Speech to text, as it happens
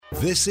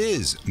This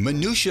is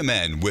Minutia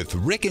Men with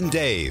Rick and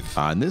Dave.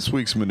 On this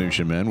week's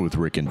Minutia Men with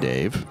Rick and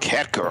Dave,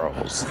 cat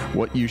girls.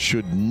 What you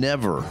should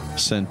never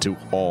send to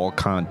all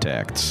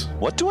contacts.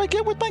 What do I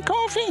get with my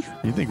coffee?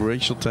 You think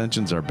racial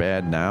tensions are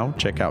bad now?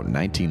 Check out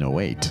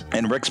 1908.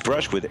 And Rick's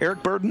Brush with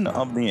Eric Burden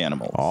of The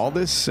Animals. All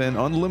this and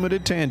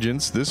unlimited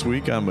tangents this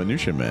week on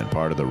Minutia Men,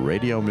 part of the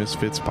Radio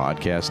Misfits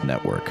Podcast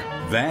Network.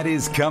 That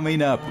is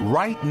coming up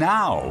right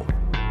now.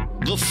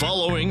 The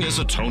following is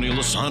a Tony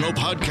Lasano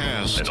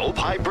podcast, an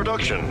Opie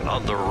production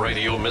on the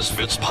Radio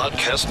Misfits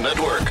Podcast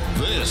Network.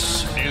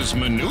 This is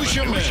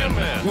Minutia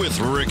Men with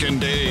Rick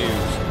and Dave.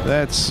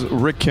 That's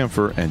Rick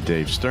Kempfer and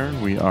Dave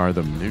Stern. We are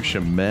the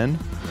Minutia Men.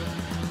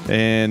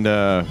 And,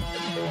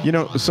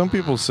 some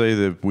people say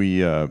that we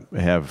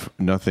have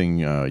nothing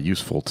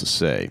useful to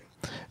say.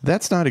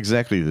 That's not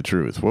exactly the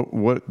truth.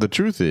 What the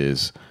truth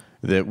is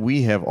that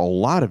we have a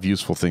lot of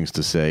useful things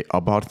to say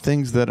about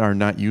things that are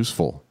not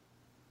useful.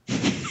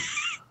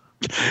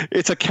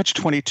 It's a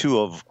catch-22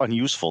 of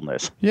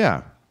unusefulness.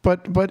 Yeah,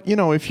 but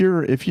if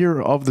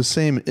you're of the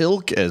same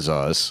ilk as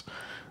us,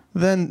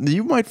 then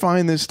you might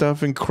find this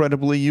stuff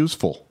incredibly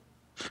useful.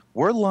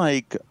 We're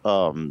like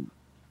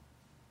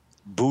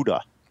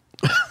Buddha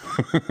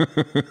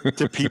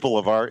to people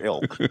of our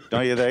ilk,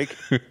 don't you think?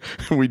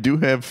 We do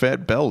have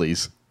fat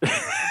bellies.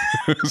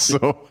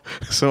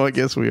 So I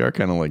guess we are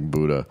kind of like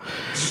Buddha.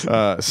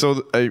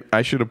 So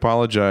I should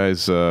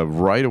apologize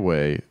right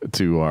away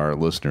to our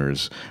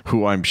listeners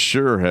who I'm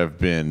sure have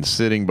been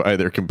sitting by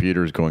their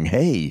computers going,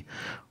 "Hey,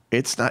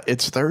 it's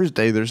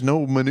Thursday. There's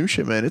no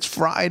Minutia Men. It's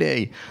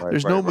Friday.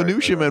 There's no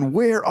Minutia Men.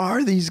 Where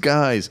are these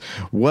guys?"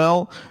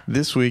 Well,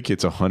 this week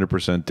it's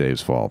 100%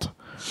 Dave's fault.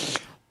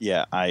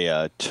 Yeah,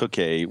 I took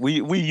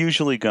we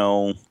usually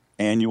go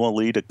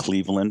annually to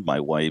Cleveland.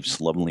 My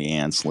wife's lovely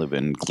aunts live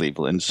in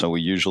Cleveland, so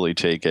we usually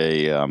take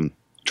a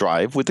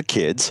drive with the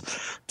kids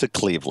to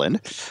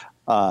Cleveland.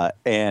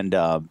 And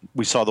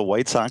we saw the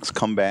White Sox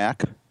come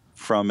back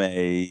from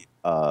a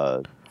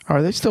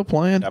are they still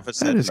playing?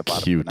 Deficit that is in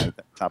the cute.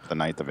 Top of the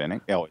ninth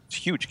inning. Oh, it's a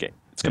huge game.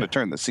 It's going to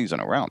turn the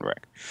season around,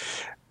 Rick.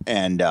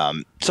 And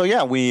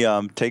we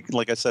take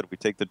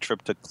the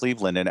trip to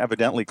Cleveland, and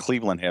evidently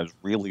Cleveland has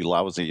really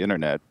lousy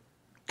internet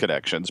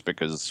connections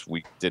because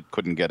we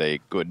couldn't get a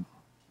good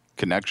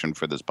connection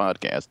for this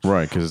podcast.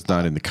 Right, because it's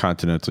not in the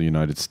continental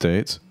United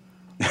States.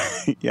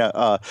 Yeah.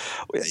 I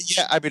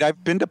mean,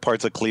 I've been to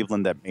parts of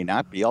Cleveland that may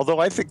not be, although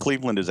I think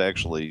Cleveland is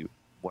actually.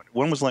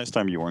 When was the last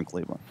time you were in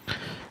Cleveland?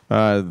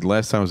 The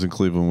last time I was in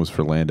Cleveland was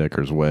for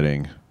Landecker's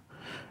wedding,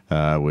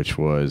 which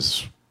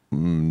was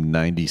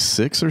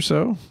 96 or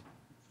so.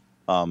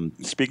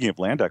 Speaking of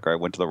Landecker, I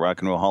went to the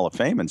Rock and Roll Hall of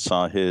Fame and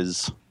saw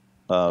his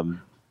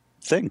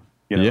thing.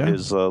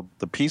 His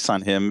the piece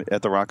on him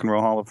at the Rock and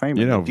Roll Hall of Fame.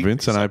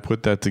 Vince and I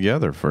put that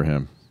together for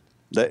him.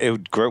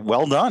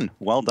 Well done.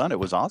 It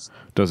was awesome.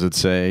 Does it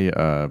say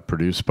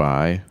produced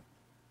by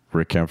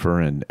Rick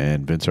Kempfer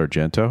and Vince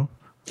Argento?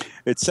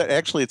 It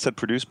said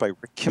produced by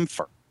Rick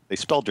Kempfer. They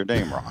spelled your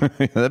name wrong.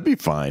 That'd be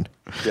fine.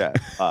 Yeah.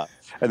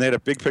 And they had a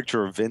big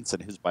picture of Vince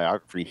and his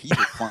biography. He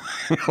was fun.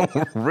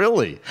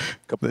 Really?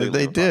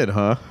 They did,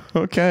 huh?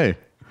 Okay.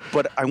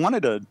 But I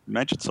wanted to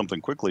mention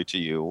something quickly to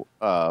you.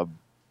 So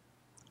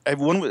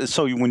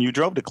when you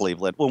drove to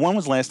Cleveland, when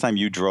was the last time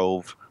you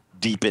drove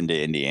deep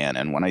into Indiana?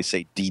 And when I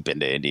say deep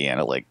into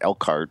Indiana, like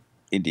Elkhart,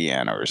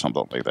 Indiana, or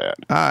something like that.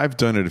 I've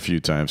done it a few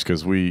times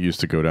because we used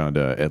to go down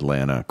to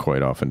Atlanta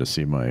quite often to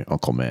see my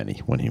Uncle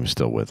Manny when he was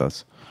still with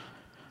us.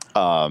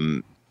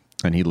 And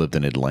he lived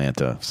in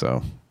Atlanta,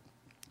 so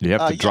you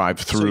have to drive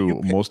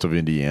through most of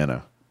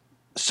Indiana.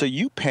 So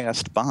you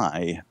passed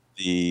by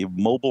the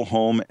Mobile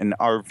Home and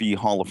RV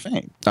Hall of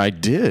Fame. I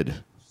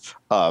did.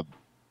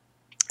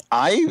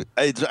 I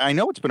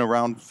know it's been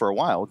around for a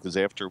while because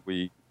after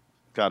we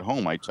got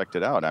home, I checked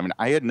it out. I mean,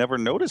 I had never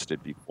noticed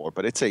it before,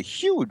 but it's a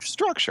huge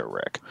structure,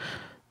 Rick.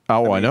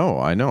 Oh, I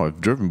know.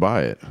 I've driven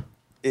by it.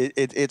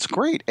 It's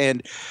great.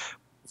 And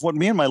what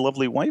me and my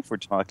lovely wife were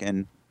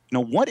talking,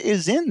 what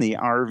is in the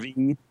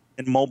RV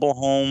and Mobile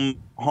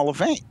Home Hall of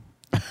Fame?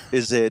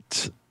 Is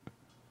it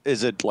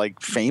like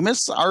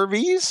famous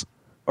RVs?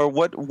 Or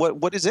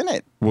what is in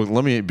it? Well,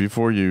 let me,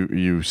 before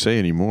you say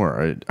any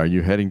more, are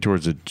you heading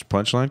towards a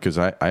punchline? Because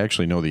I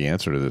actually know the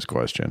answer to this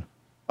question.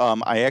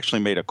 I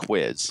actually made a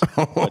quiz.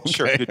 Okay.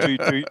 Sure.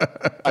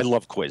 I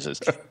love quizzes.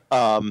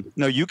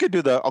 No, you could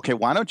do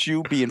why don't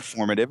you be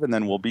informative and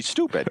then we'll be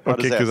stupid?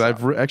 Okay, because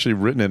I've actually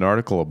written an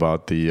article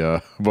about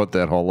about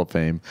that Hall of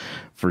Fame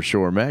for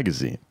Shore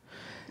Magazine.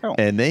 Oh.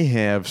 And they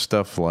have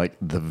stuff like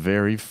the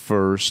very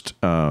first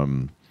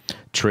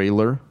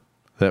trailer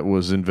that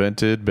was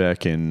invented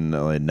back in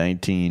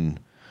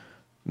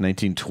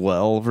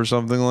 1912 or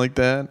something like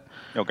that.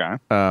 Okay.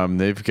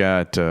 They've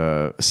got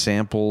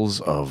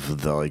samples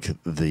of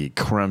the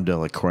creme de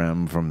la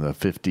creme from the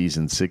 50s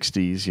and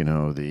 60s.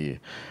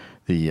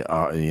 The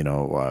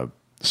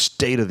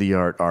state of the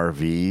art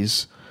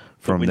RVs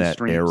from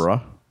that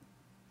era.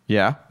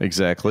 Yeah,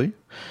 exactly.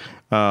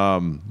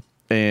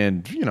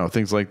 and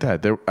things like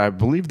that. I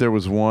believe there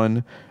was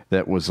one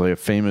that was like a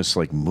famous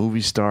like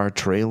movie star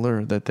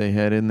trailer that they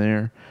had in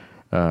there,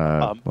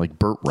 like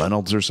Burt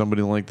Reynolds or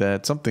somebody like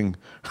that. Something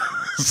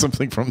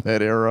from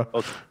that era.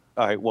 Okay.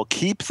 All right. Well,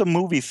 keep the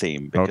movie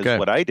theme because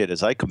what I did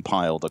is I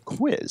compiled a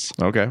quiz.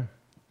 Okay.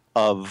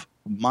 Of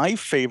my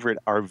favorite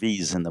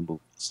RVs in the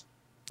movies.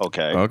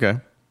 Okay. Okay.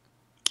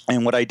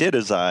 And what I did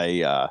is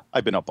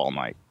I've been up all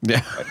night.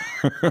 Yeah.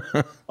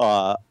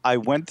 I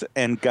went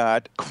and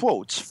got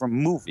quotes from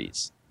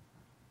movies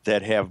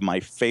that have my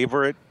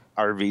favorite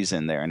RVs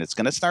in there, and it's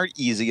going to start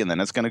easy, and then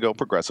it's going to go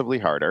progressively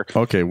harder.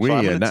 Okay. I'm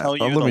going to tell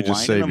you let the me just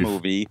line say in the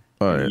movie.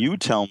 Right. You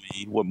tell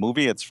me what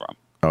movie it's from.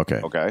 Okay.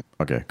 Okay.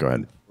 Okay. Go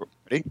ahead.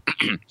 Ready?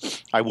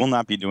 I will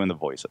not be doing the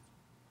voices.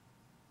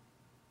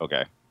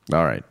 Okay.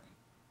 All right.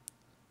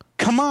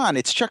 Come on,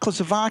 it's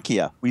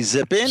Czechoslovakia. We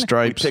zip in,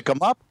 Stripes. We pick them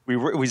up,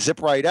 we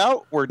zip right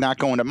out. We're not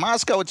going to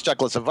Moscow. It's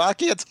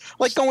Czechoslovakia. It's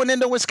like going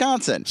into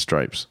Wisconsin.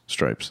 Stripes.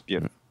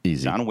 Yeah.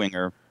 Easy. John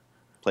Winger,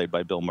 played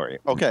by Bill Murray.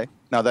 Okay,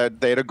 now that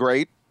they had a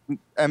great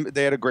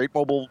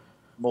mobile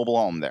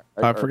home there.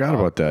 I forgot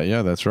about that.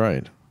 Yeah, that's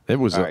right. It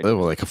was All right. it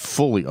was like a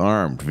fully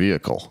armed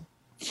vehicle.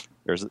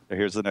 Here's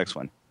the next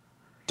one.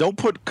 Don't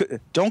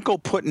go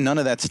putting none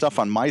of that stuff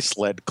on my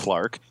sled,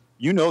 Clark.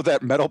 You know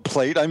that metal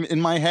plate I'm in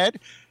my head?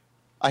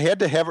 I had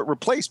to have it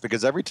replaced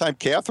because every time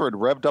Catherine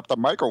revved up the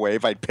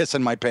microwave, I'd piss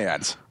in my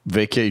pance.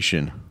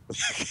 Vacation.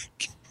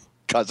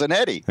 Cousin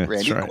Eddie,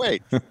 Randy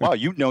right. Quaid. Wow,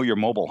 you know your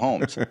mobile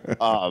homes.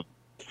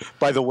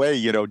 By the way,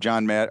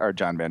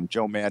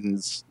 Joe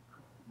Madden's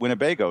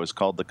Winnebago is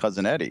called the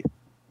Cousin Eddie.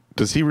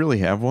 Does he really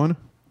have one?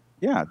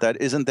 Yeah,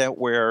 isn't that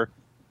where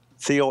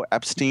Theo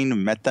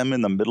Epstein met them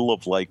in the middle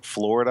of like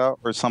Florida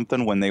or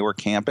something when they were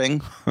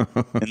camping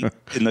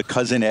in the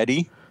Cousin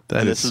Eddie?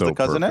 This is so the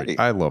Cousin perfect. Eddie.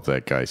 I love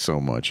that guy so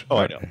much. Oh,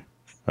 I know.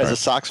 As a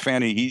Sox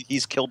fan,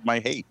 he's killed my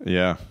hate.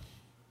 Yeah.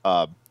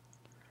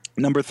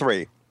 Number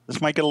 3. This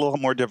might get a little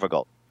more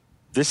difficult.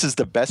 This is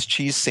the best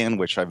cheese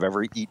sandwich I've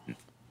ever eaten.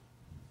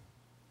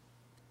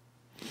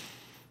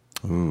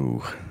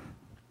 Ooh,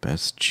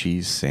 best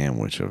cheese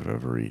sandwich I've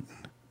ever eaten.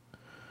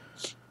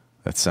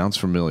 That sounds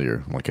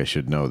familiar. Like I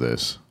should know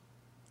this.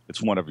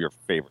 It's one of your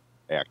favorite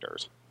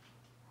actors.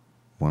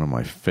 One of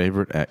my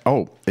favorite.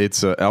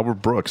 It's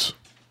Albert Brooks.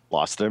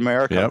 Lost in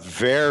America. Yep.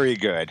 Very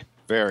good.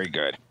 Very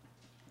good.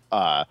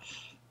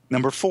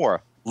 Number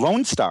 4,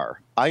 Lone Star.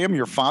 I am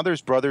your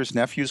father's brother's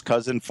nephew's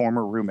cousin,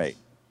 former roommate.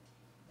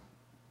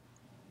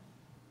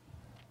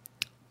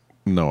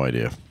 No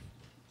idea.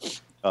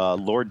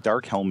 Lord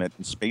Darkhelmet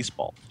in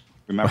Spaceball.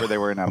 Remember they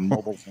were in a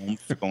mobile home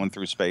going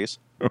through space?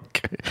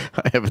 Okay.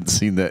 I haven't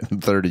seen that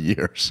in 30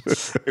 years.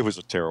 It was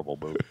a terrible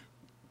movie.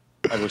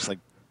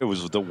 It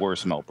was the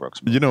worst Mel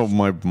Brooks movie.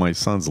 My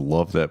sons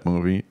love that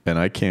movie, and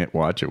I can't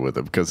watch it with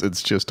them because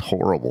it's just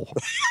horrible.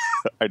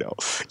 I know.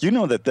 You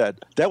know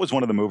that was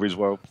one of the movies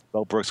where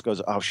Mel Brooks goes,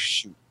 "Oh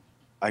shoot,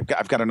 I've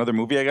got another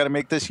movie I got to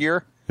make this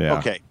year." Yeah.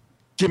 Okay,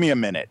 give me a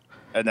minute,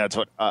 and that's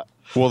what.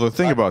 Well, the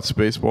thing about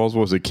Spaceballs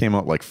was it came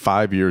out like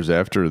 5 years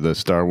after the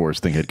Star Wars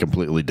thing had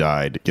completely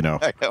died. I know.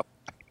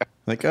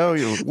 Like,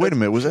 wait a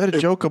minute, was that a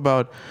joke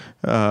about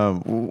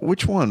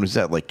which one was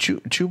that? Like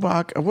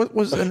Chewbacca? What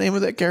was the name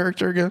of that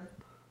character again?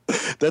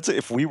 That's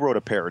if we wrote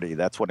a parody,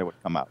 that's when it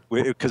would come out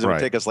because it would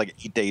Right. take us like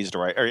 8 days to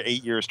write or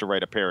 8 years to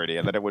write a parody,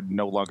 and then it would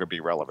no longer be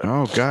relevant.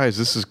 Oh, guys,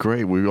 this is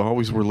great. We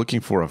always were looking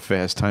for a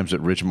Fast Times at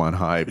Ridgemont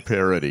High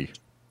parody.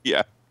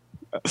 Yeah.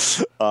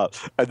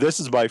 And this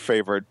is my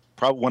favorite,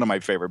 probably one of my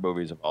favorite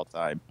movies of all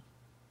time.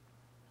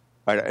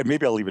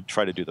 Maybe I'll even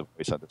try to do the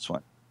voice on this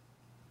one.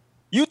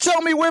 You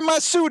tell me where my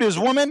suit is,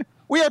 woman.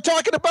 We are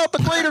talking about the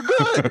greater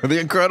good.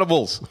 The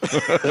Incredibles.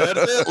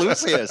 That's it,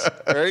 Lucius.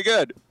 Very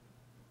good.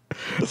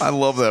 I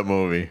love that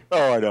movie.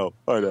 Oh, I know.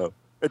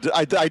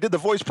 I did the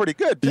voice pretty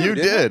good. Too, You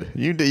didn't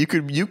I?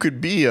 did. You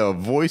could be a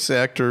voice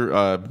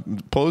actor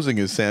posing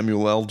as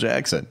Samuel L.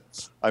 Jackson.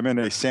 I'm in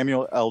a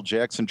Samuel L.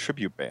 Jackson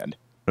tribute band.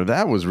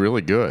 That was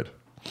really good.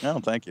 Oh,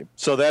 thank you.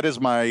 So that is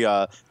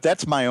my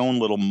that's my own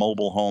little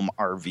mobile home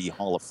RV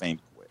Hall of Fame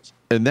quiz.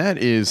 And that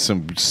is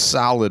some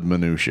solid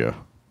minutia.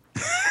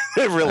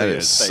 It really That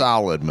is. is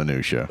solid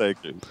minutia.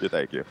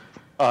 Thank you.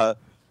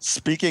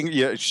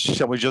 Speaking,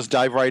 shall we just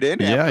dive right in?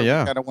 Yeah, After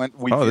yeah. We kinda went,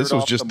 we This veered was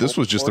off just the this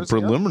was just the mobile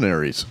floors here.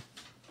 preliminaries.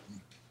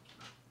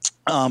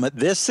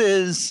 This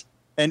is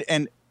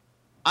and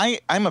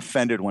I'm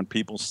offended when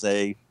people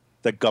say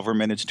that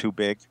government is too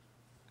big.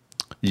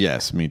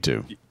 Yes, me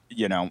too.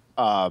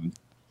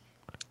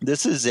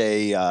 This is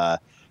a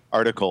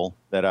article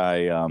that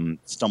I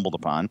stumbled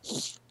upon.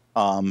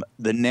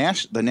 The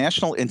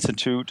National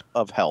Institute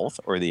of Health,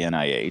 or the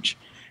NIH,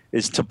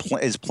 is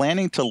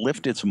planning to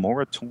lift its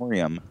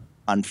moratorium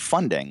on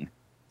funding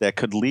that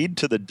could lead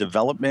to the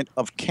development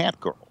of cat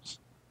girls.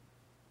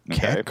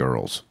 Cat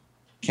girls.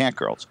 Cat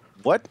girls.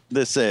 What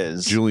this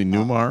is? Julie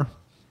Newmar.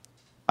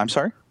 I'm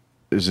sorry.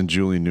 Isn't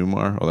Julie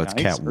Newmar? Oh, that's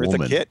Nice. Eartha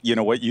Catwoman. Kitt. You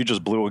know what? You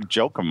just blew a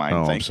joke of mine. Oh,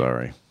 I'm Thank you.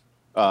 sorry.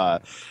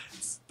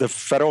 The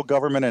federal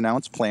government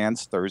announced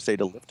plans Thursday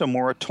to lift a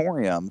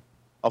moratorium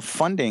of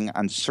funding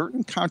on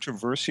certain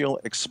controversial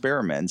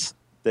experiments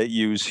that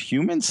use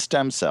human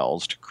stem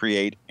cells to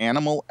create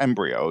animal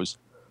embryos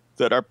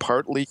that are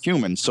partly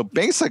human. So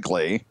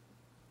basically,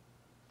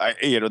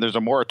 there's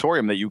a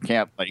moratorium that you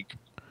can't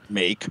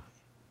make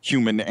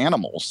human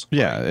animals.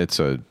 Yeah,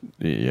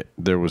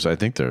 I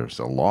think there's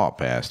a law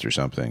passed or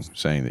something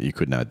saying that you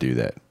could not do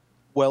that.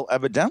 Well,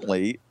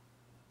 evidently,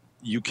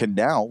 you can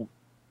now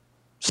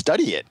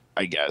study it,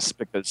 I guess,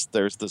 because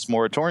there's this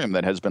moratorium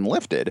that has been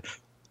lifted.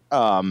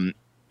 And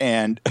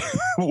I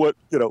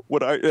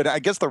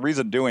guess the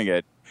reason doing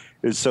it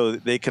is so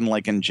that they can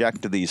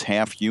inject these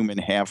half human,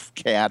 half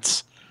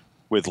cats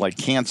with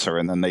cancer,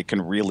 and then they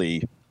can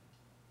really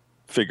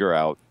figure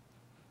out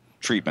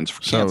treatments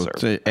for cancer.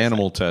 So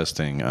animal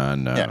testing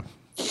on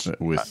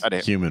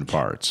with human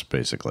parts,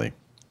 basically.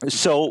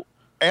 So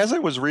as I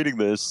was reading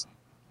this,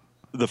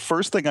 the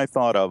first thing I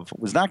thought of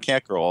was not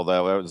Catgirl,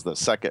 although that was the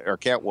second, or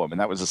Catwoman.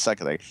 That was the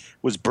second thing.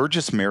 Was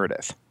Burgess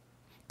Meredith,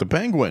 the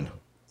Penguin?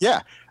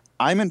 Yeah,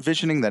 I'm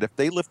envisioning that if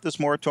they lift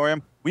this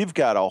moratorium, we've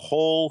got a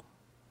whole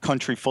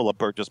country full of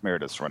Burgess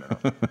Merediths running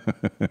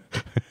around.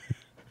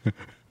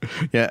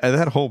 Yeah, and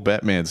that whole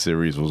Batman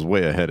series was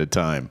way ahead of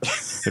time,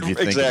 if you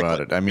think about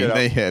it. I mean,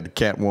 they had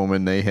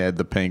Catwoman, they had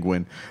the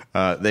Penguin,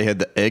 they had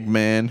the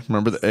Eggman.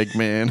 Remember the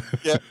Eggman?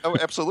 Yeah,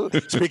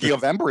 absolutely. Speaking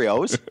of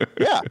embryos,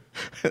 yeah.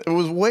 It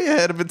was way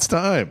ahead of its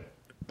time.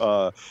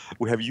 When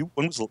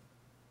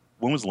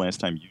was the last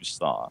time you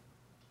saw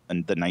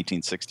the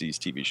 1960s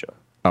TV show?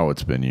 Oh,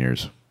 it's been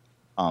years.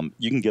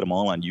 You can get them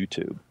all on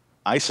YouTube.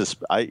 Let's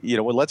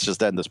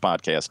just end this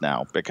podcast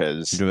now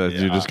because you're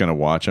just going to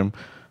watch them.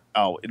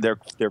 Oh, they're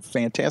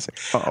fantastic.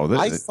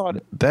 I thought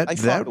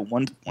at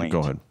one point. Go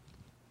ahead.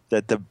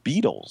 That the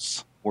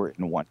Beatles were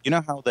in one. You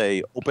know how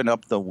they open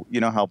up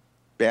how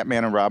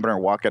Batman and Robin are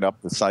walking up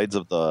the sides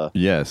of the.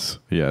 Yes.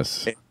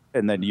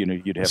 And then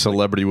you'd have a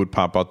celebrity would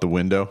pop out the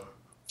window.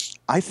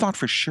 I thought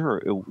for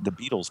sure the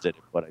Beatles did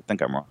it, but I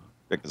think I'm wrong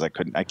because I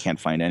can't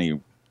find any.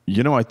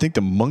 I think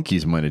the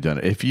Monkees might have done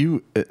it.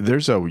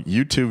 There's a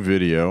YouTube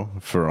video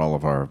for all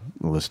of our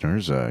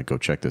listeners. Go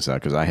check this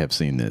out because I have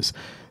seen this.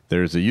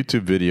 There's a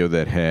YouTube video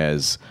that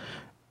has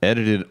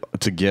edited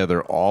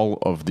together all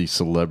of the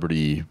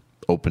celebrity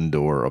open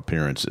door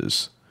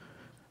appearances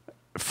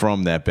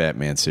from that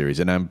Batman series.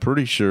 And I'm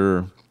pretty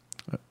sure,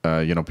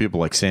 people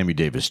like Sammy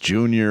Davis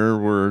Jr.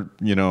 were,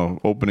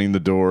 opening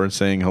the door and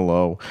saying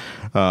hello.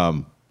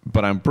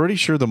 But I'm pretty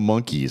sure the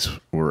Monkees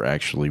were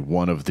actually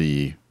one of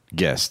the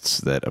guests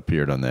that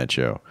appeared on that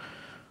show.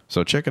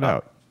 So check it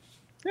out.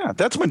 Yeah,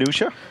 that's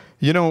minutia.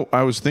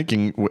 I was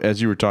thinking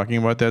as you were talking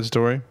about that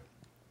story,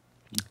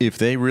 if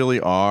they really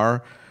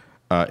are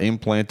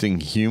implanting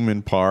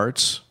human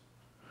parts,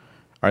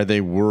 are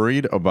they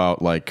worried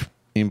about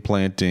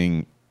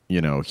implanting,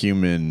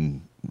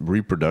 human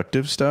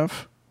reproductive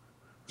stuff?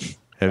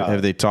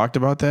 Have they talked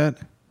about that?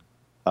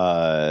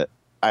 I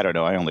don't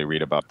know. I only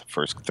read about the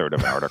first third of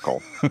an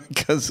article.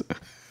 Because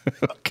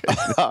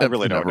I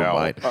really don't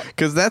know.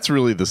 Because that's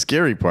really the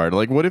scary part.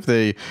 What if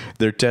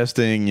they're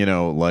testing,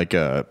 like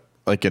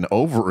an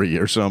ovary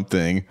or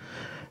something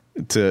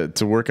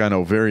to work on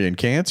ovarian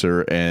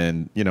cancer,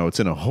 and it's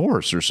in a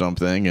horse or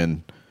something,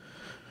 and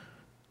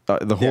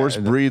the horse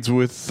breeds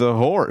with the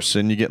horse,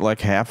 and you get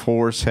half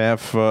horse,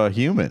 half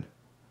human.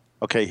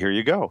 Okay, here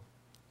you go.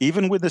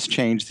 Even with this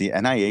change, the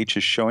NIH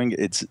is showing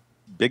its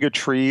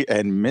bigotry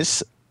and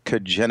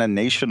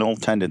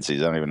miscegenational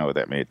tendencies. I don't even know what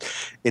that means.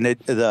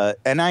 The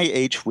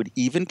NIH would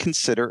even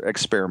consider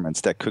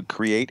experiments that could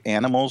create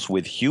animals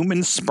with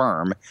human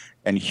sperm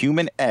and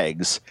human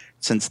eggs,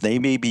 since they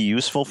may be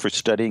useful for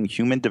studying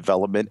human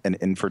development and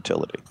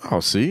infertility. Oh,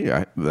 see,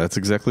 that's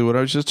exactly what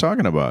I was just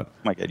talking about. Oh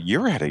my God,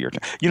 you're out of your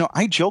time.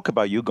 I joke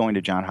about you going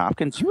to Johns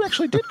Hopkins. You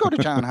actually did go to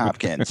Johns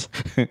Hopkins.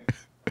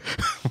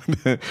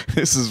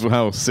 This is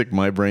how sick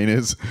my brain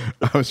is.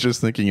 I was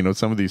just thinking,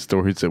 some of these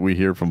stories that we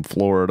hear from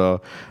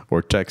Florida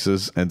or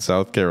Texas and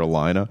South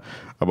Carolina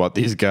about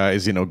these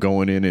guys,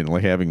 going in and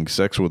having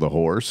sex with a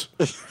horse.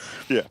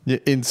 Yeah.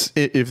 If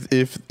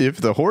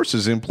the horse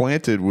is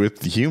implanted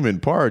with human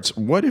parts,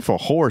 what if a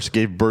horse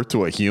gave birth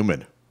to a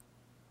human?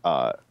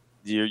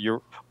 If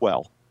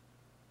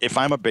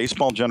I'm a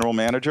baseball general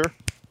manager,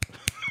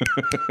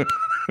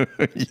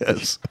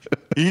 yes,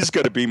 he's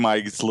going to be my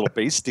little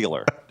base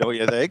stealer, don't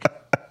you think?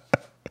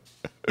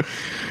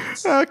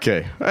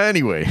 Okay.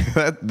 Anyway,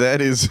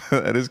 that is.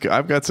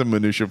 I've got some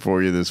minutia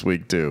for you this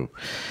week too,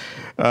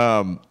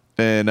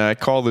 and I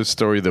call this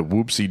story the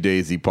Whoopsie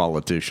Daisy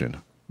Politician.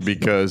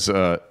 Because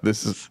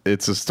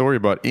it's a story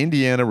about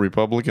Indiana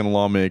Republican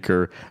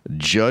lawmaker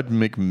Judd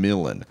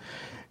McMillan.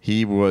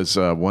 He was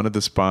one of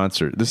the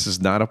sponsors. This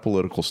is not a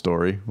political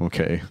story,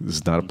 okay? This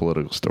is not a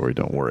political story,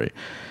 don't worry.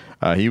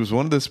 He was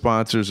one of the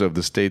sponsors of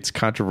the state's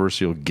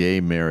controversial gay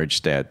marriage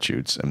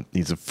statutes. And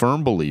he's a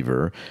firm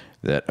believer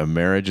that a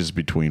marriage is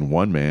between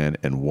one man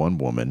and one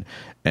woman,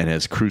 and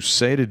has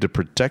crusaded to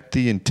protect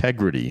the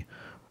integrity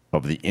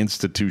of the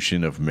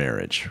institution of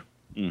marriage.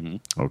 Mm-hmm.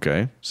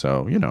 Okay?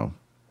 So,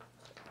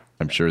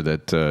 I'm sure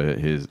that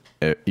his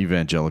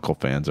evangelical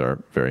fans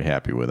are very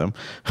happy with him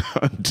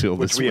until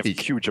this week. We have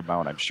a huge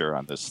amount, I'm sure,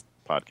 on this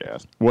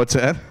podcast. What's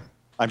that?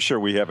 I'm sure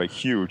we have a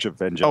huge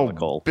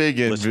evangelical. Big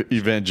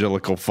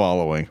evangelical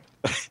following.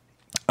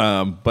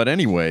 But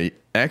anyway,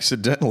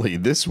 accidentally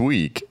this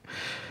week,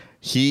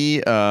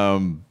 he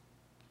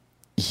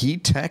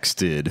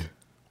texted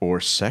or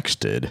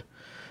sexted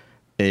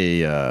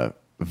a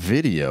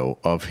video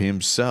of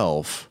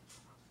himself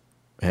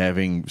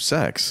having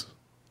sex,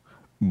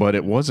 but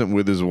it wasn't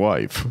with his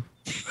wife.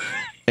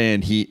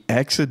 And he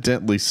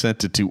accidentally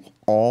sent it to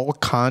all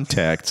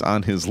contacts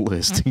on his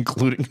list,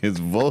 including his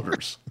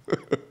voters.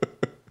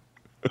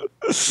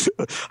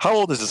 How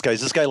old is this guy?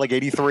 Is this guy like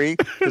 83?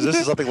 Because this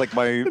is something like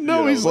my...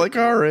 No, he's like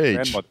our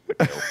age.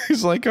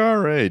 He's like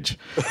our age.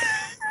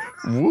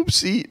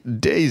 Whoopsie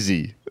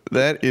daisy.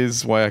 That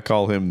is why I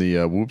call him the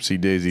whoopsie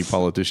daisy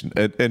politician.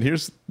 And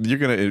here's you're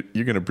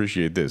gonna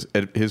appreciate this.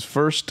 His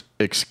first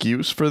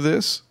excuse for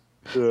this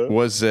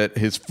was that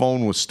his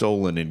phone was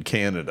stolen in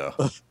Canada.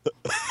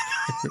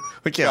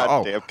 Like,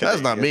 yeah,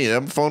 that's not me.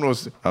 That phone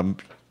was.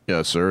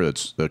 Yeah, sir.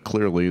 It's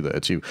clearly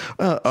that's you.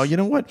 You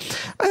know what?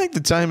 I think the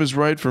time is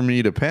right for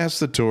me to pass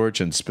the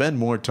torch and spend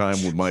more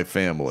time with my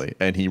family.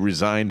 And he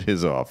resigned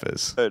his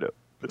office. I know.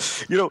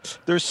 You know,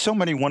 there's so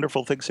many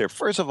wonderful things here.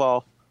 First of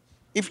all,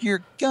 if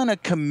you're gonna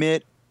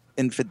commit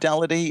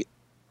infidelity,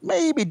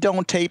 maybe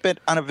don't tape it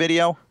on a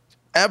video.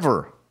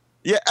 Ever.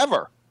 Yeah,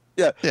 ever.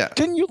 Yeah. Yeah.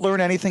 Didn't you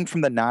learn anything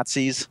from the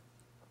Nazis?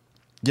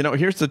 You know,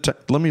 here's the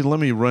let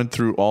me run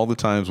through all the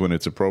times when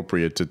it's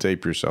appropriate to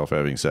tape yourself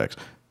having sex.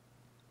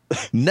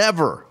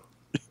 Never.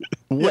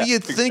 What are you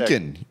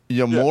thinking?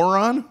 You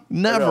moron?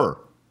 Never.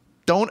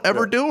 Don't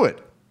ever do it.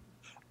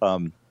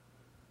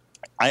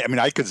 I mean,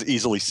 I could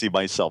easily see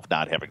myself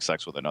not having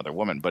sex with another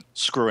woman, but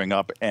screwing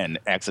up and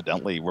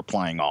accidentally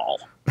replying all.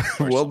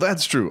 Well,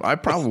 that's true. I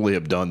probably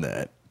have done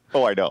that.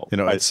 Oh, I know. You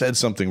know, I said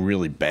something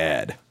really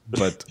bad,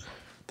 but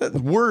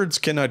words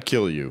cannot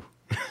kill you.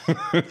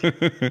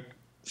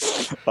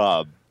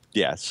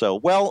 Yeah. So,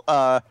 well,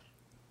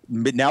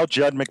 now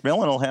Judd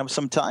McMillan will have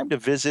some time to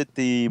visit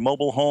the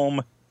Mobile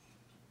Home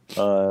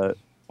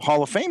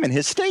Hall of Fame in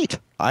his state.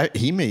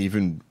 He may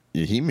even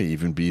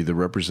be the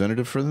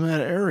representative for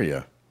that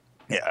area.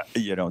 Yeah,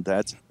 you know,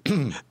 that's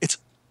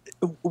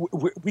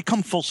we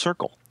come full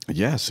circle.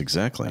 Yes,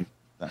 exactly.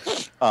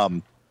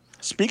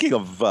 Speaking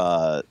of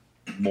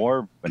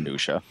more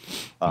minutia,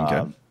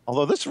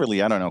 although this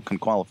really, I don't know, can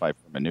qualify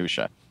for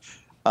minutia.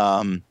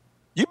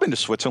 You've been to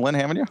Switzerland,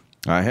 haven't you?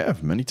 I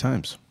have, many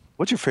times.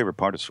 What's your favorite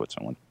part of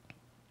Switzerland?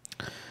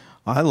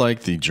 I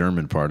like the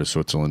German part of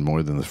Switzerland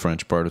more than the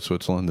French part of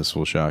Switzerland. This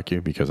will shock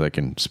you because I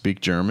can speak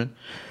German.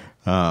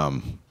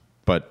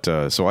 But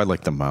so I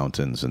like the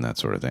mountains and that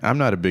sort of thing. I'm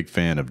not a big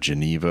fan of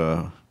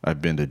Geneva.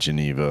 I've been to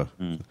Geneva.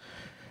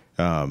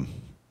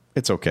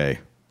 It's okay.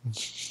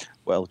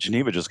 Well,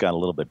 Geneva just got a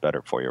little bit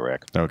better for you,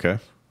 Rick. Okay.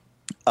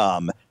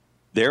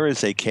 There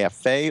is a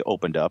cafe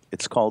opened up.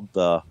 It's called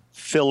the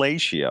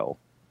Fellatio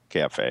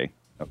Cafe.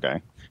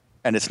 Okay.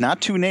 And it's not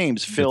two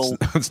names, Phil.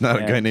 It's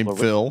not a guy named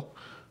Phil.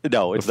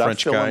 No, it's not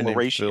French Phil guy and named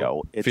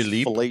Horatio. It's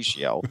Philippe.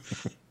 Fellatio.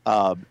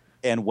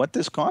 And what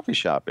this coffee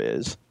shop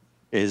is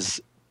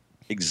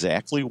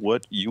exactly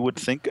what you would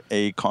think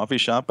a coffee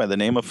shop by the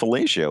name of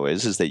Fellatio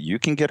is that you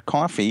can get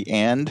coffee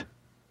and,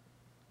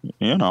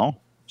 you know,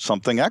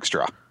 something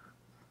extra.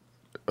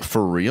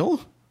 For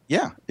real?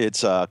 Yeah,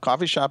 it's a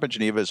coffee shop in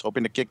Geneva is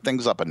hoping to kick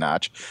things up a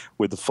notch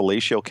with the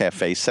Fellatio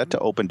Cafe set to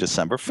open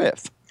December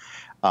 5th.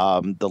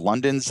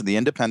 London's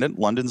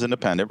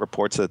Independent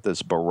reports that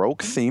this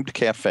Baroque-themed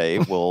cafe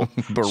will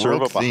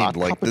serve up a hot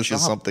like cup this of Java,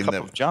 is something cup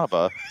that of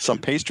Java, some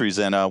pastries,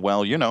 and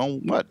well, you know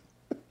what?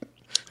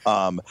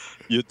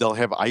 They'll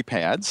have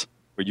iPads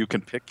where you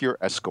can pick your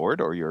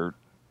escort or your,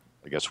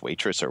 I guess,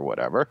 waitress or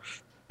whatever,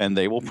 and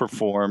they will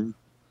perform,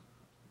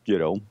 you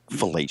know,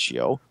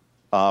 fellatio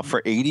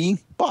for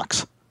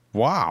 $80.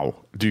 Wow.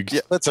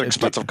 That's an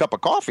expensive cup of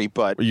coffee,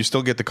 but you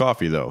still get the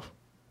coffee though.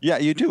 Yeah,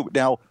 you do.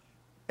 Now,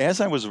 as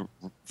I was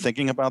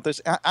thinking about this,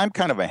 I'm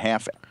kind of a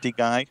half-empty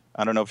guy.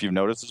 I don't know if you've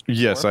noticed this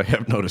before. Yes, I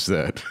have noticed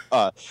that.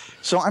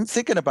 So I'm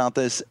thinking about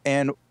this,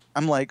 and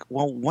I'm like,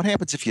 well, what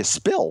happens if you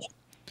spill?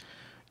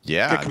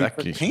 Yeah, that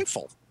can be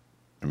painful.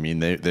 I mean,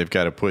 they've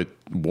got to put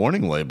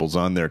warning labels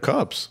on their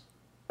cups.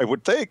 I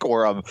would think,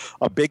 or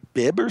a big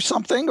bib or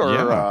something,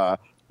 or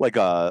like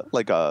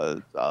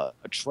a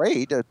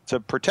tray to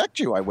protect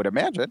you. I would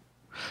imagine.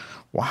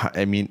 Wow,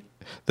 I mean,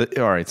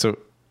 all right. So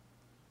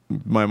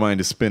my mind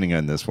is spinning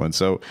on this one.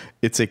 So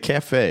it's a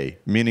cafe,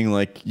 meaning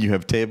like you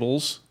have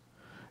tables,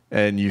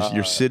 and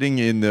you're sitting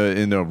in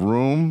a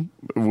room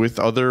with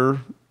other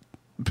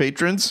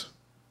patrons.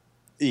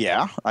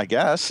 Yeah, I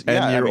guess.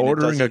 And you're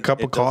ordering a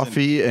cup of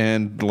coffee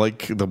and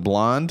like the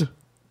blonde.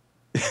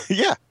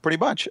 Yeah, pretty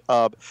much.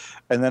 And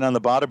then on the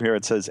bottom here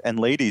it says, "And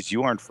ladies,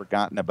 you aren't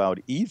forgotten about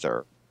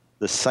either.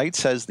 The site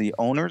says the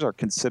owners are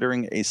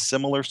considering a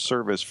similar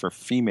service for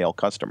female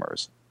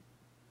customers."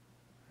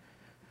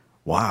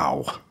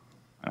 Wow.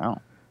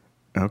 Wow.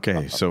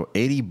 Okay, so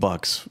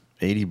 $80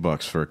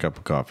 $80 for a cup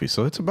of coffee.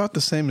 So it's about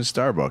the same as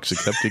Starbucks,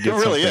 except you get It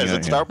really something is.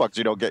 At yeah. Starbucks,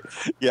 you don't get.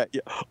 Yeah,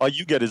 all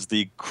you get is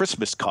the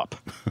Christmas cup,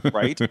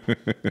 right?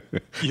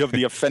 You have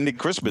the offending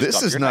Christmas cup.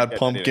 This is You're not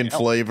getting anything pumpkin else.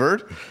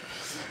 flavored.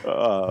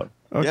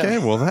 Okay,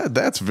 yeah. well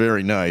that's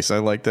very nice. I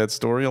like that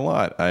story a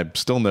lot. I'm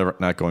still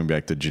not going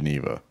back to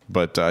Geneva,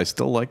 but I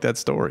still like that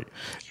story.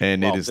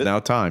 And Well, it is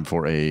now time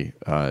for a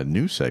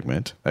new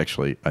segment.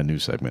 Actually,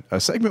 a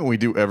segment we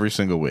do every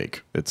single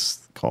week.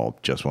 It's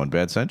called Just One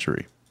Bad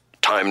Century.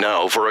 Time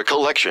now for a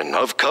collection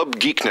of Cub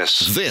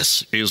geekness.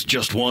 This is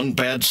Just One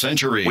Bad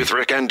Century with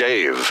Rick and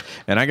Dave.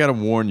 And I got to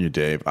warn you,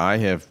 Dave, I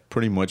have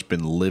pretty much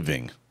been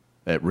living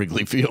at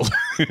Wrigley Field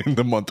in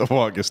the month of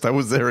August. I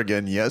was there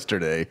again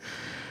yesterday.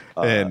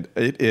 And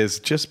it has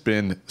just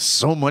been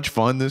so much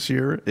fun this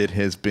year. It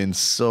has been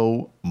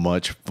so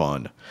much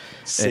fun.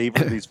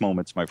 Savor these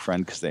moments, my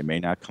friend, because they may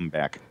not come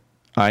back.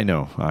 I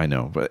know.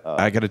 But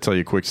I got to tell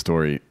you a quick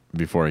story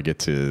before I get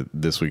to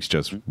this week's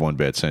Just One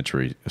Bad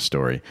Century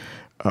story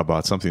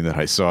about something that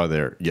I saw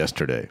there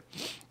yesterday.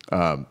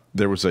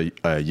 There was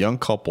a young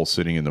couple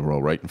sitting in the row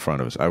right in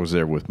front of us. I was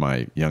there with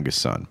my youngest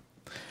son.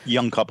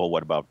 Young couple,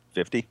 what about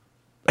 50?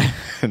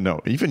 No,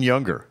 even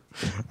younger.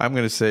 I'm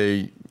going to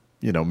say,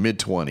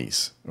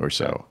 mid-20s or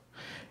so.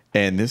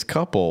 And this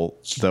couple,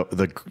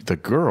 the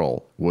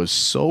girl was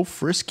so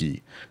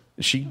frisky.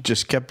 She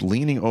just kept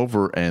leaning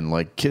over and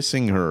like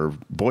kissing her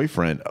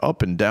boyfriend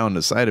up and down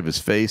the side of his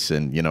face.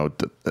 And,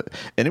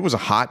 and it was a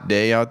hot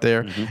day out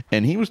there. Mm-hmm.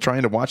 And he was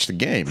trying to watch the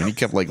game. And he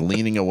kept like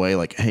leaning away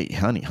like, hey,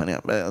 honey,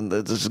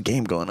 there's a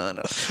game going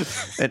on.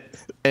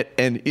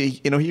 And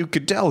you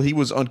could tell he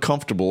was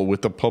uncomfortable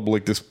with the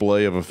public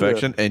display of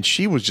affection. Yeah. And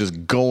she was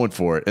just going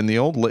for it. And the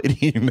old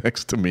lady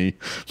next to me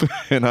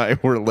and I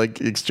were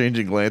like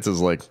exchanging glances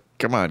like,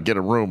 come on, get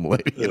a room,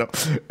 lady,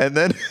 And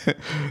then,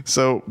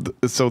 so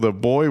the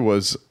boy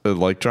was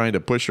like trying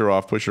to push her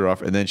off,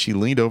 and then she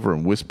leaned over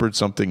and whispered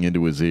something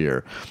into his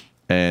ear,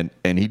 and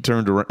he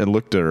turned around and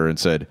looked at her and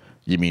said,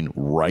 "You mean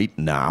right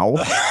now?"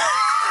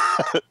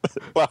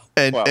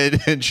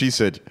 And she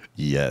said,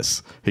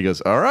 "Yes." He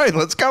goes, "All right,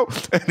 let's go."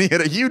 And he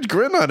had a huge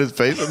grin on his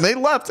face, and they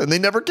left, and they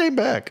never came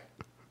back.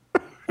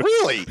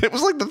 Really? It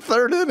was like the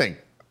third inning.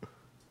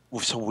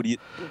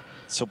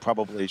 So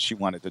probably she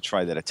wanted to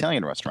try that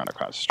Italian restaurant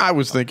across the street. I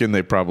was thinking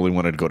they probably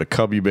wanted to go to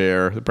Cubby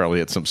Bear. They probably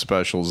had some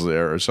specials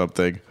there or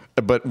something.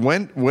 But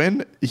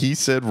when he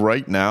said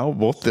right now,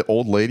 both the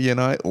old lady and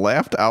I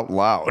laughed out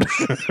loud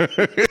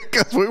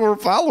because we were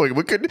following.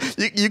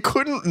 You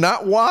couldn't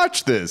not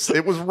watch this.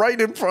 It was right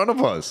in front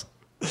of us.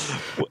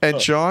 And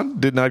Sean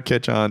did not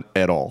catch on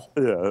at all.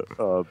 Yeah.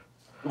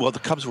 Well, the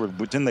Cubs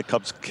didn't the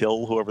Cubs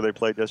kill whoever they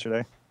played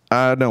yesterday?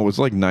 No, it was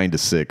like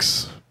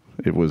 9-6.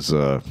 It was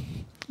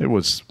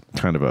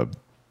kind of a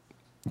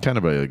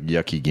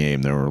yucky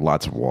game. There were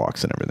lots of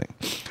walks and everything.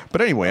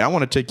 But anyway, I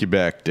want to take you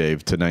back,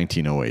 Dave, to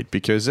 1908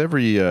 because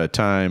every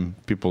time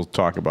people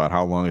talk about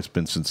how long it's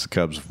been since the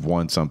Cubs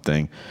won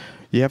something,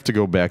 you have to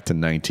go back to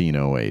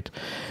 1908.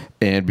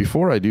 And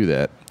before I do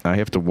that, I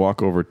have to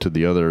walk over to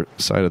the other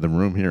side of the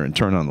room here and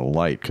turn on the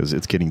light because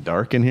it's getting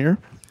dark in here,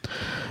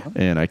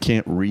 and I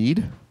can't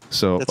read.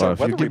 So if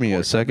you give me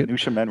a second.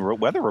 Minutia Men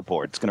weather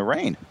report. It's going to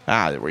rain.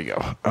 There we go.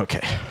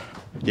 Okay.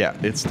 Yeah,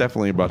 it's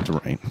definitely about to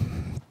rain.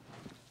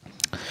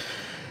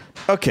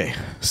 Okay,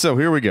 so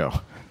here we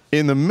go.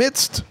 In the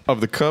midst of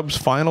the Cubs'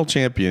 final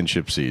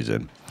championship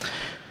season,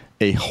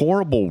 a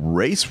horrible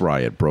race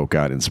riot broke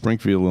out in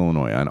Springfield,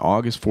 Illinois on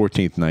August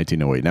 14th,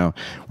 1908. Now,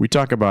 we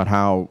talk about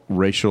how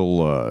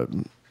racial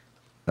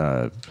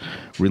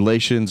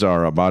relations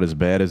are about as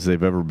bad as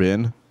they've ever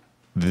been.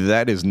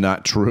 That is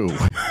not true.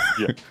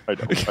 Yeah, I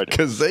know.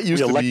 Because they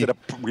used we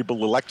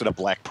elected a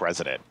black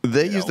president.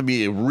 They used to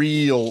be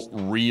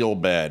real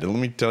bad. And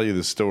let me tell you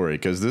the story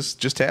because this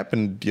just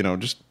happened,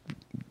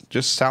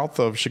 just south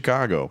of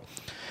Chicago.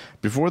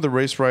 Before the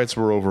race riots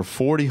were over,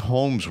 40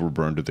 homes were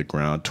burned to the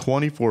ground,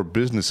 24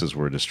 businesses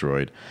were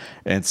destroyed,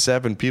 and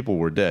 7 people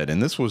were dead.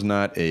 And this was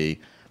not a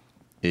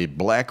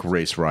black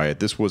race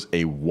riot. This was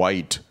a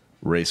white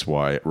race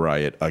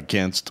riot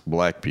against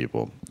black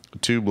people.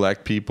 2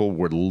 black people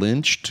were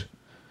lynched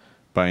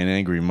by an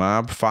angry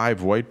mob.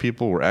 5 white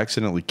people were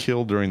accidentally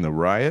killed during the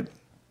riot.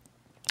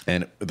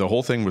 And the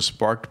whole thing was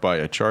sparked by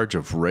a charge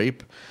of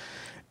rape.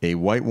 A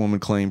white woman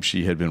claimed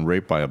she had been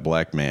raped by a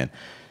black man.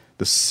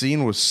 The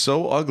scene was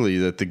so ugly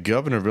that the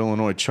governor of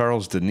Illinois,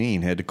 Charles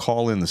Deneen, had to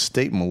call in the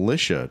state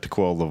militia to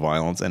quell the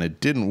violence, and it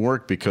didn't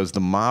work because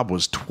the mob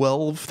was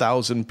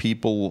 12,000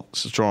 people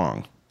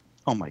strong.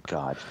 Oh, my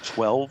God.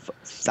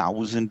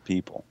 12,000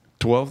 people.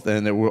 12,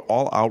 and they were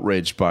all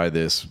outraged by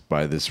this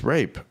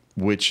rape,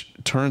 which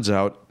turns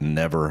out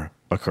never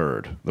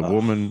occurred. The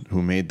woman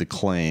who made the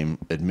claim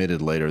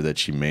admitted later that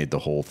she made the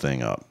whole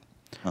thing up.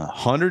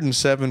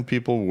 107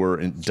 people were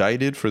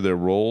indicted for their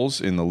roles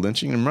in the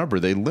lynching. And remember,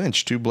 they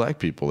lynched 2 black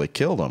people. They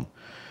killed them.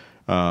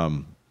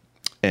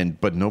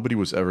 But nobody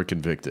was ever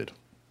convicted,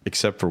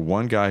 except for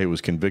one guy who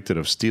was convicted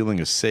of stealing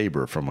a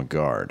saber from a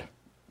guard.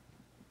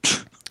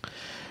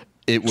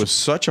 it was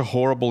such a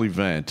horrible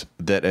event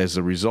that as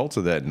a result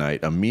of that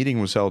night, a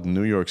meeting was held in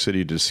New York City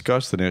to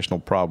discuss the national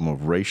problem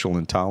of racial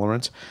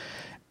intolerance.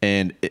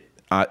 And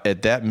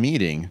at that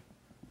meeting,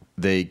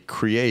 they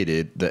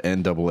created the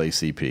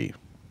NAACP.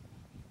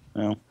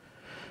 Well,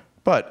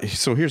 but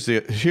so here's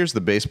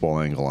the baseball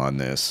angle on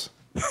this.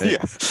 yeah.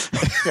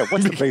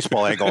 What's the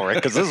baseball angle, Rick?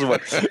 Because this is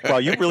what. Well,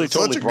 you really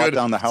totally brought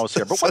down the house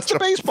here. But what's the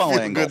baseball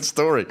angle? Good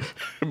story.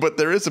 But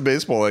there is a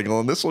baseball angle,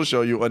 and this will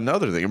show you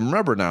another thing.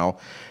 Remember now,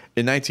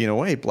 in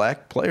 1908,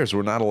 black players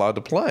were not allowed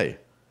to play.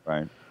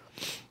 Right.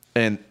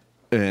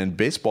 And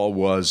baseball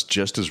was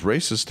just as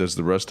racist as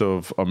the rest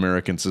of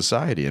American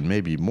society, and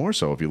maybe more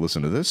so if you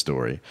listen to this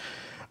story.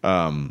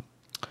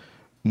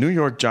 New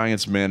York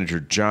Giants manager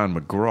John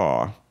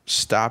McGraw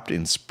stopped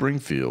in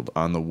Springfield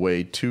on the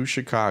way to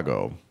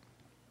Chicago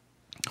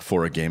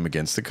for a game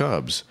against the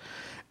Cubs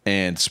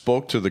and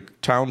spoke to the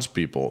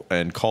townspeople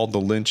and called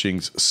the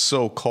lynchings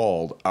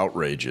so-called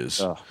outrages.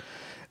 Oh.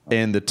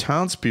 And the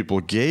townspeople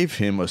gave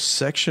him a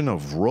section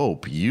of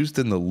rope used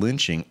in the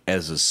lynching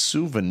as a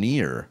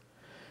souvenir,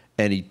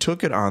 and he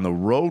took it on the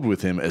road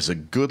with him as a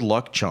good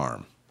luck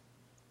charm.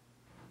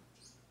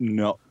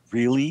 No,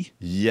 really?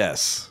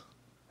 Yes.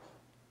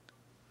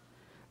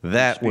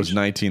 That was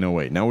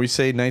 1908. Now, we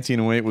say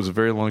 1908 was a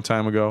very long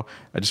time ago.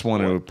 I just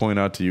wanted to point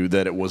out to you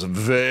that it was a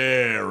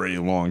very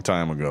long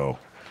time ago.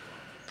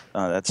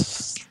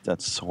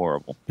 That's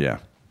horrible. Yeah.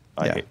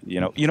 You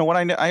know what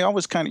I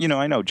always kind of,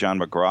 I know John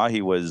McGraw.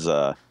 He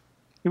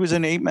was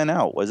in 8 Men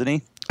Out, wasn't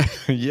he?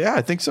 Yeah,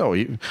 I think so.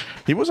 He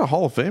was a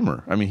Hall of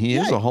Famer. I mean, he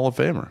is a Hall of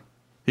Famer.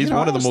 He's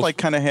one of the most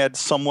kind of had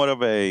somewhat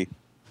of a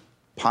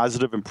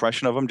positive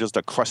impression of him, just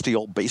a crusty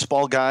old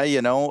baseball guy,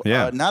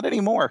 Yeah. Not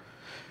anymore.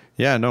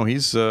 Yeah, no, he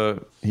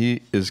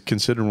is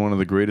considered one of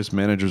the greatest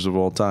managers of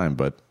all time,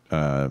 but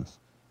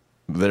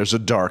there's a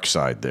dark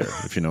side there,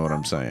 if you know what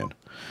I'm saying.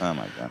 Oh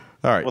my God!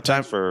 All right, well,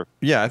 time for.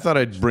 Yeah, I thought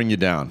I'd bring you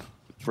down.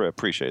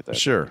 Appreciate that.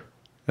 Sure.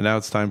 And now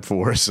it's time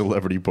for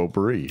Celebrity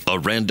Potpourri. A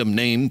random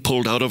name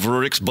pulled out of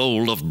Rick's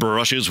bowl of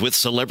brushes with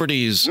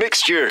celebrities.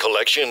 Mixture,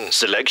 collection,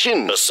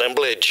 selection,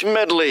 assemblage,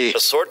 medley,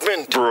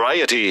 assortment,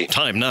 variety.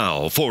 Time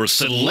now for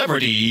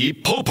Celebrity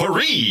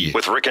Potpourri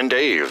with Rick and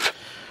Dave.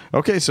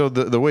 Okay, so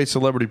the way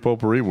Celebrity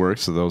Potpourri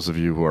works, so those of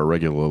you who are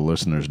regular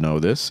listeners know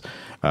this,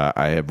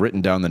 I have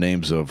written down the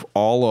names of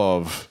all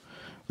of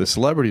the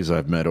celebrities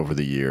I've met over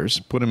the years,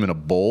 put them in a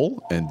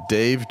bowl, and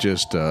Dave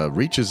just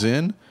reaches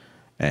in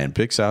and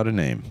picks out a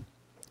name.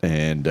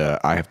 And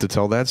I have to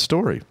tell that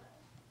story.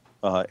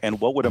 And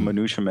what would a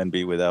Minutia Man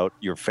be without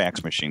your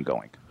fax machine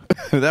going?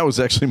 That was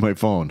actually my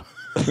phone.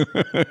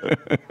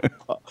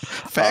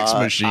 Fax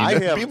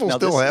machine. People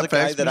still have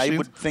fax machines? That I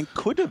would think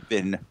could have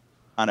been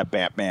on a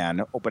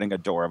Batman, opening a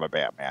door of a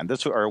Batman,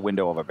 or a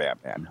window of a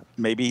Batman.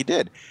 Maybe he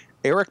did.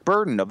 Eric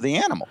Burden of the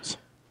Animals.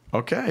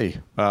 Okay.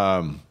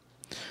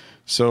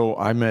 So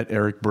I met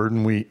Eric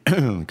Burden. We,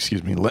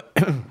 excuse me,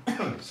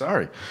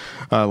 sorry.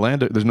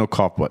 There's no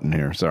cough button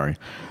here. Sorry.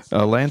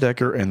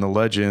 Landecker and the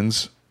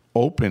Legends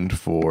opened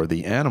for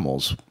the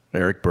Animals,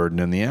 Eric Burden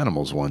and the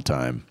Animals one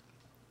time.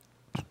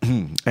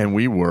 And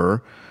we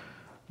were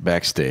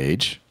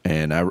backstage,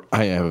 and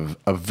I have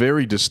a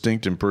very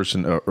distinct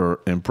impression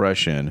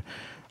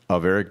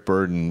of Eric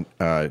Burden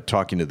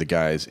talking to the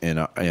guys in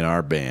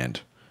our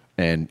band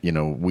and,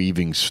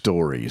 weaving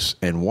stories.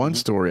 And one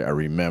story I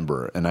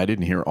remember, and I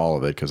didn't hear all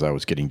of it because I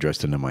was getting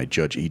dressed into my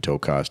Judge Ito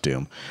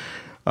costume.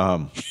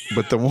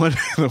 But the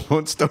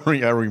one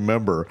story I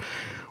remember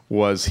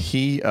was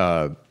he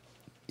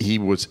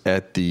was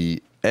at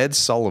the Ed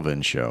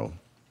Sullivan Show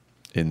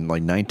in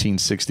like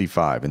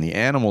 1965, and the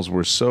Animals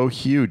were so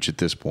huge at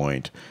this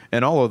point,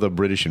 and all of the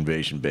British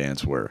Invasion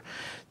bands were,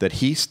 that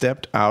he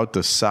stepped out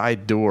the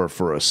side door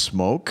for a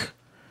smoke,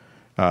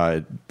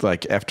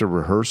 like after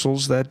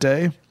rehearsals that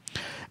day,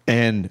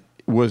 and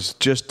was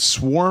just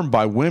swarmed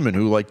by women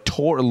who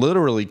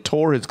literally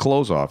tore his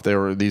clothes off. There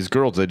were these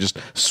girls that just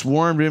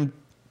swarmed him,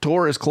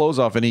 tore his clothes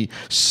off, and he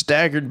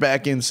staggered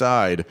back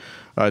inside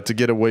to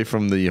get away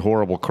from the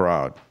horrible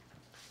crowd,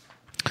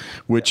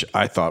 which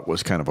I thought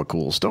was kind of a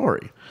cool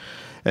story.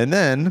 And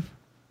then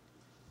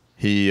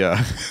he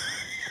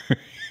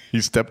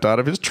he stepped out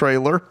of his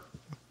trailer,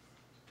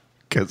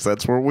 because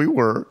that's where we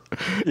were,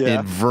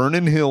 in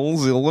Vernon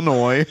Hills,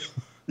 Illinois.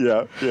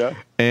 Yeah.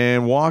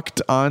 And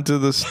walked onto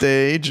the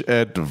stage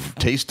at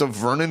Taste of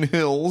Vernon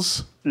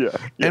Hills. Yeah.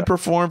 And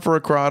performed for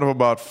a crowd of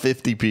about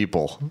 50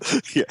 people.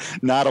 Yeah,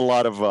 not a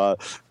lot of.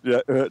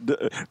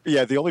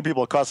 The only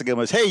people accosting him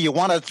was, "Hey, you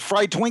want a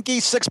fried Twinkie?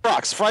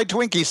 $6. Fried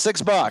Twinkie,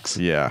 $6."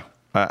 Yeah,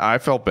 I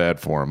felt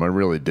bad for him. I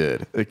really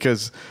did,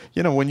 because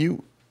when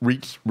you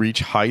reach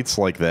heights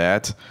like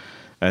that,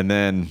 and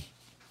then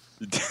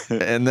look,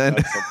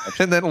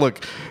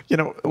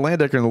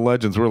 Landecker and the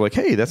Legends were like,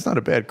 "Hey, that's not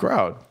a bad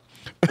crowd."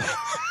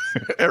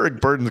 Eric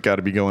Burden's got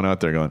to be going out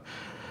there going,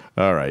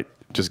 "All right,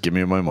 just give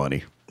me my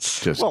money.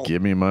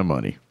 Give me my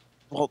money."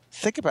 Well,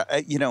 think about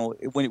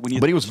when you.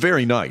 But he was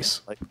very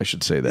nice. I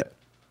should say that.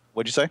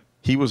 What'd you say?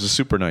 He was a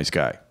super nice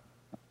guy.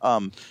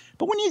 But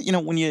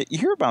when you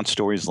hear about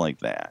stories like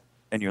that,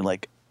 and you're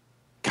like,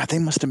 God, they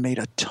must have made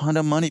a ton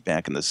of money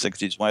back in the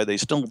 60s. Why are they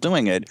still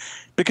doing it?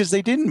 Because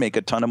they didn't make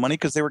a ton of money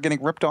because they were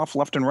getting ripped off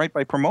left and right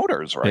by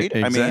promoters, right?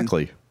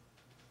 Exactly.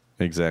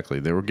 Exactly.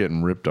 They were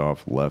getting ripped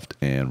off left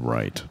and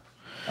right.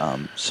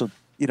 So,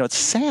 it's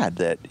sad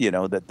that,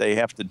 that they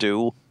have to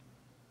do,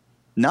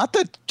 not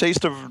that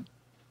Taste of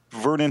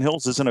Vernon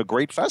Hills isn't a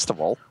great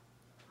festival.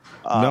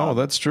 No,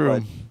 that's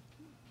true.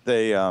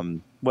 They,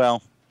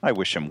 I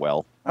wish him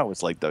well. I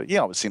always liked he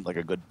always seemed like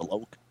a good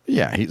bloke.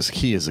 Yeah,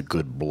 he is a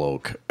good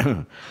bloke.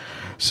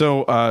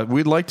 So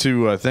we'd like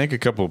to thank a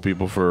couple of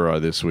people for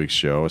this week's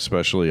show,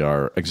 especially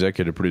our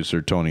executive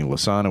producer, Tony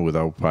Lasana with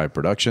Opie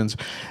Productions.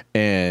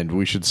 And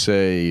we should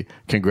say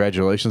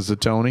congratulations to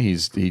Tony.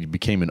 He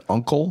became an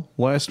uncle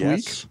last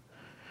week.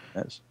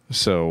 Yes.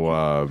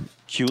 So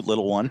cute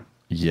little one.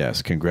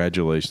 Yes,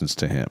 congratulations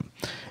to him.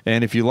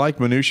 And if you like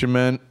Minutia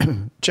Men,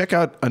 check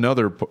out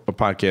another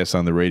podcast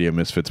on the Radio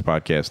Misfits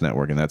Podcast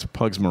Network, and that's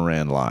Pugs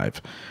Moran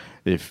Live.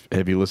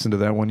 Have you listened to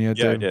that one yet,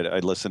 Yeah, Dave? I did. I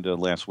listened to it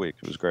last week.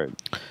 It was great.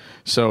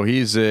 So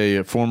he's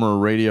a former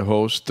radio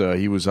host.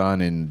 He was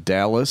on in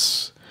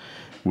Dallas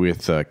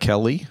with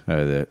Kelly.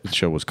 The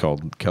show was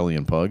called Kelly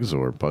and Pugs,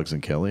 or Pugs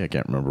and Kelly. I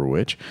can't remember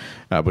which.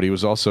 But he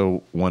was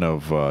also one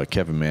of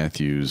Kevin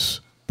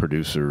Matthews'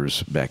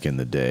 producers back in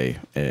the day,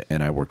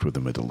 and I worked with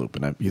him at the Loop,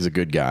 and he's a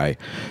good guy.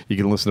 You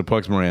can listen to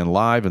Pugs Moran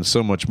live and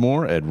so much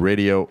more at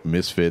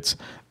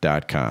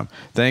RadioMisfits.com.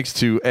 Thanks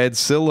to Ed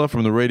Silla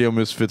from the Radio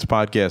Misfits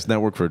Podcast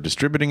Network for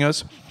distributing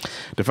us.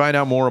 To find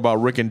out more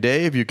about Rick and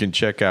Dave, you can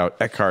check out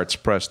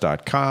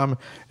EckhartsPress.com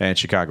and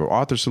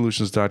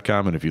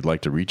ChicagoAuthorSolutions.com, and if you'd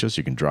like to reach us,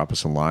 you can drop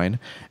us a line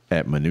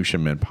at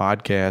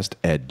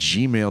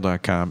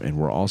MinutiaMenPodcast@gmail.com, and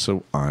we're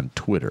also on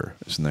Twitter.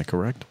 Isn't that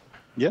correct?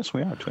 Yes,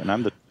 we are. And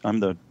I'm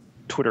the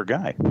Twitter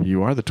guy.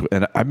 You are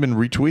and I've been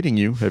retweeting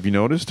you. Have you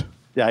noticed?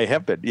 Yeah, I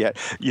have been. Yeah.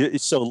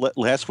 So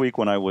last week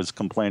when I was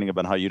complaining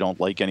about how you don't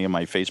like any of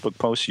my Facebook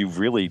posts, you've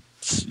really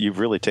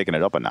taken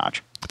it up a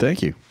notch.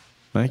 Thank you.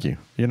 I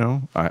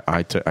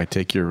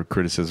take your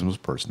criticisms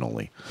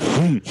personally.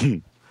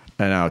 And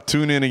now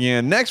tune in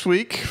again next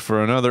week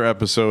for another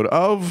episode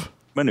of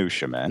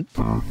Minutia Men.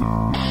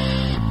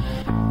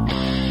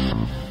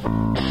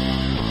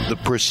 The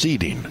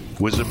proceeding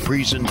was a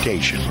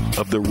presentation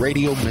of the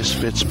Radio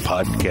Misfits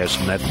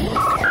Podcast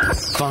Network.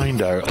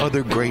 Find our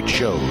other great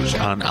shows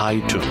on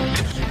iTunes,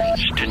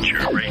 Stitcher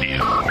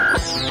Radio,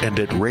 and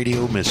at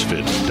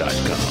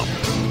RadioMisfits.com.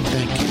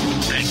 Thank you.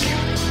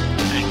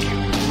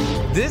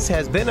 This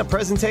has been a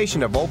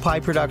presentation of Opie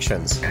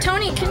Productions.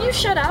 Tony, can you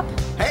shut up?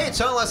 Hey, it's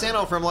Tony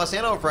Lasano from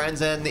Lasano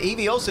Friends, and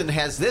Evie Olson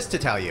has this to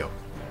tell you.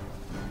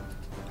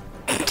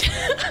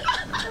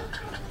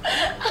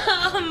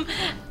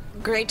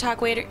 Great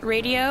Talk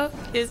Radio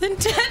isn't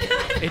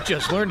dead. It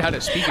just learned how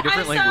to speak a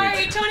different I'm sorry,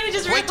 language. Tony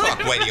just Great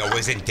Talk Radio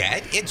isn't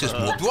dead. It just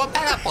moved to a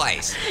better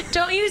place.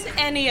 Don't use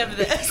any of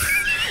this.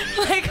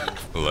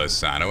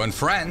 Lasano and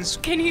Friends.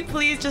 Can you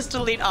please just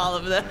delete all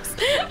of this?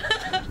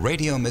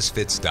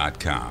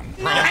 RadioMisfits.com.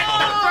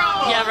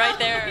 Yeah, right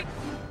there.